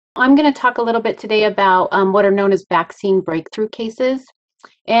I'm going to talk a little bit today about what are known as vaccine breakthrough cases.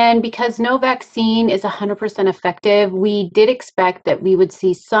 And because no vaccine is 100% effective, we did expect that we would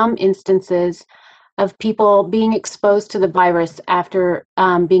see some instances of people being exposed to the virus after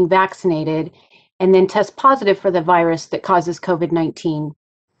being vaccinated and then test positive for the virus that causes COVID-19.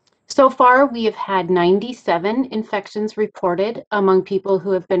 So far, we have had 97 infections reported among people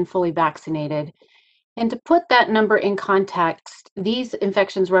who have been fully vaccinated. And to put that number in context, these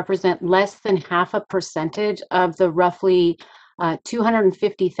infections represent less than half a percentage of the roughly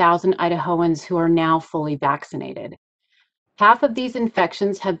 250,000 Idahoans who are now fully vaccinated. Half of these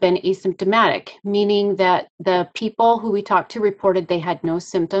infections have been asymptomatic, meaning that the people who we talked to reported they had no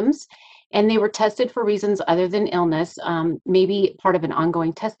symptoms and they were tested for reasons other than illness, maybe part of an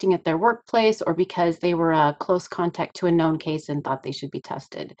ongoing testing at their workplace or because they were a close contact to a known case and thought they should be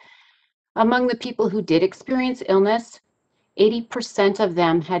tested. Among the people who did experience illness, 80% of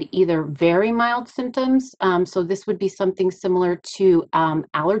them had either very mild symptoms, so this would be something similar to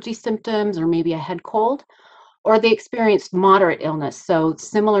allergy symptoms or maybe a head cold, or they experienced moderate illness, so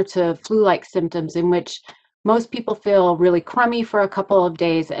similar to flu-like symptoms in which most people feel really crummy for a couple of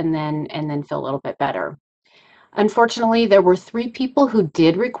days and then feel a little bit better. Unfortunately, there were 3 people who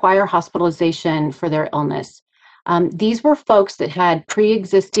did require hospitalization for their illness. These were folks that had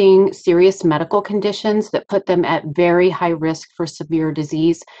pre-existing serious medical conditions that put them at very high risk for severe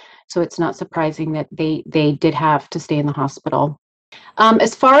disease. So it's not surprising that they did have to stay in the hospital.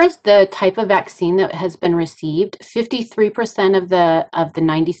 As far as the type of vaccine that has been received, 53% of the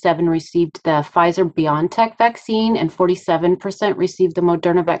 97 received the Pfizer-BioNTech vaccine, and 47% received the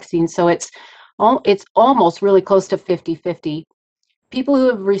Moderna vaccine. So it's almost really close to 50-50. People who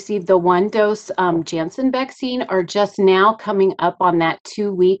have received the 1-dose Janssen vaccine are just now coming up on that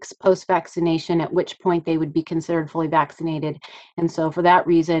 2 weeks post-vaccination, at which point they would be considered fully vaccinated. And so for that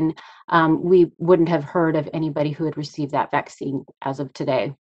reason, we wouldn't have heard of anybody who had received that vaccine as of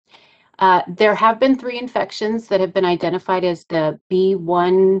today. There have been 3 infections that have been identified as the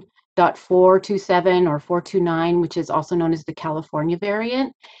B1.427 or 429, which is also known as the California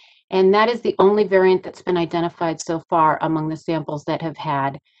variant. And that is the only variant that's been identified so far among the samples that have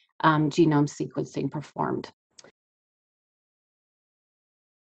had genome sequencing performed.